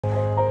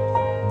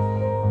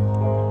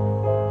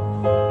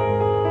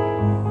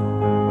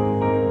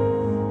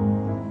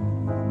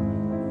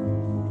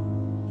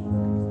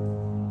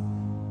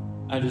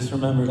just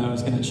remembered I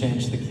was going to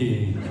change the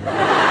key.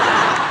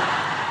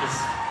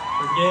 Just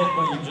forget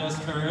what you just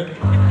heard.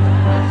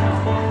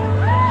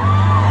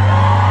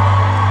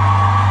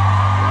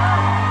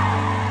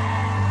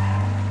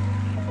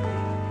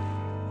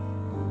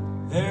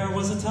 There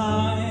was a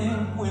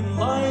time when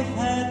life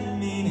had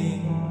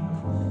meaning,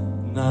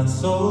 not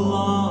so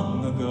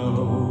long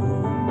ago.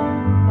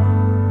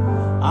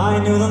 I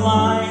knew the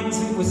lines,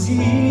 it was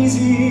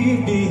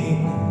easy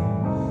being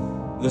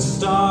the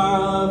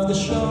star of the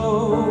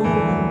show.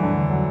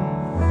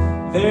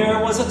 There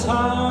was a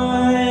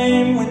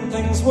time when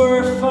things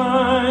were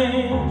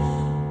fine.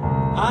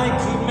 I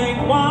could make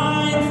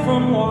wine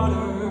from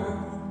water.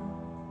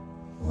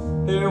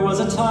 There was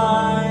a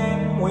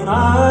time when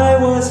I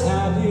was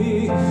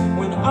happy,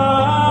 when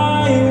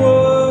I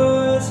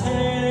was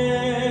Harry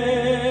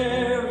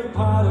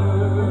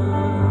Potter.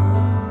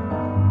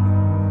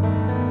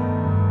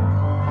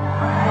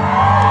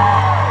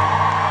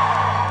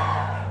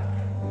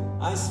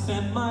 I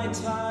spent my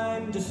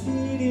time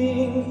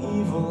defeating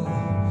evil,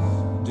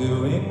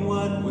 doing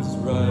what was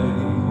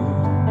right.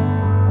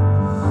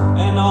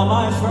 And all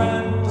my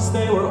friends,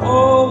 they were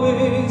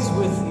always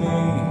with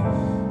me,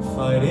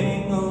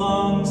 fighting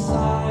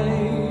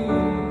alongside.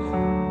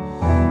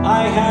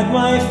 I had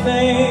my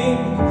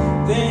fame,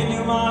 they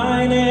knew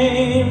my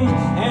name,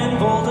 and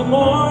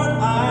Voldemort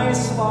I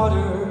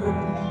slaughtered.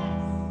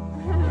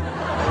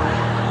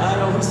 I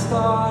always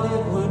thought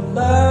it would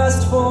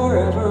last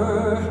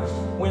forever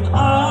when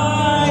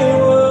I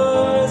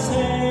was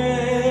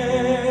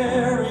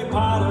Harry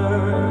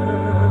Potter.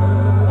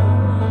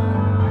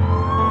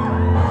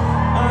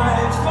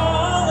 I've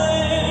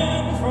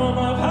fallen from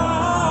up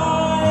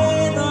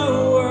high, the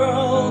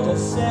world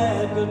has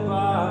said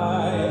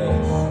goodbye.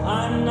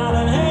 I'm not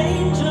an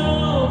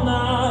angel,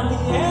 not the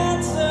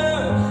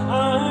answer,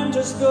 I'm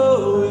just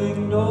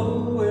going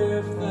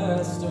nowhere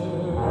faster.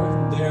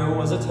 There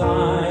was a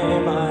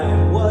time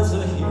I was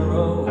a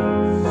hero,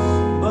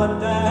 but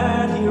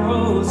that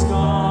hero's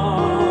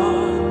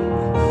gone.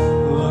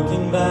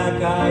 Looking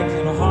back, I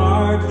can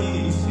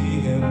hardly see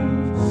him.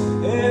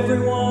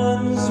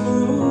 Everyone's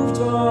moved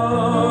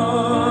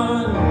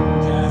on.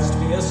 Cast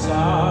me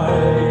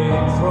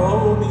aside,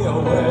 throw me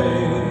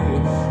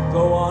away.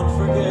 Go on,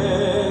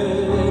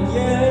 forget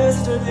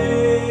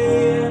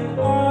yesterday, and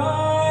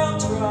I'll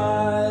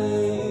try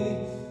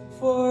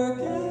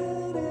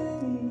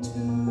forgetting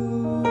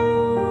too.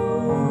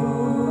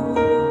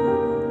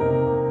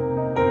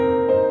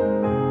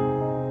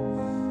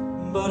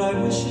 But I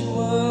wish it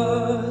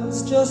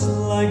was just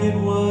like it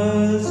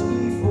was before.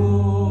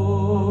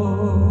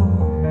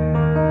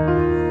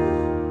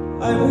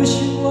 I wish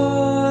it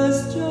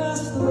was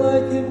just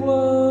like it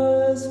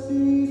was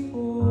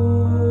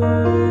before.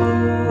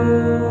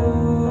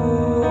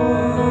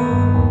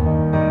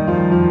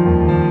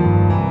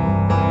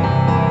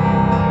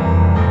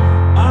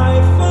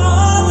 I've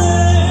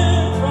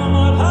fallen from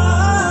up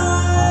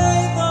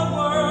high, the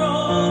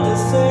world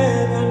has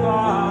said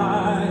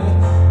goodbye.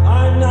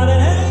 I'm not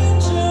an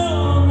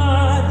angel,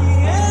 not the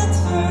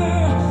answer.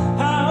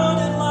 How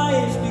did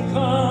life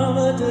become a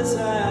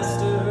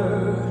disaster?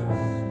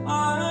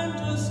 I'm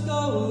just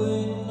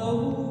going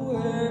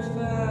nowhere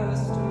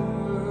faster.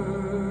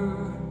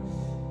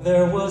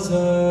 There was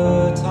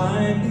a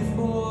time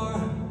before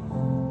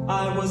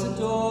I was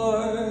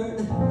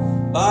adored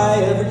by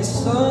every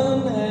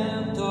son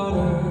and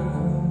daughter.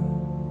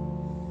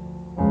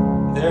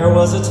 There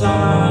was a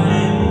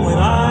time when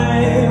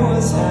I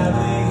was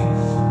happy,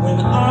 when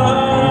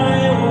I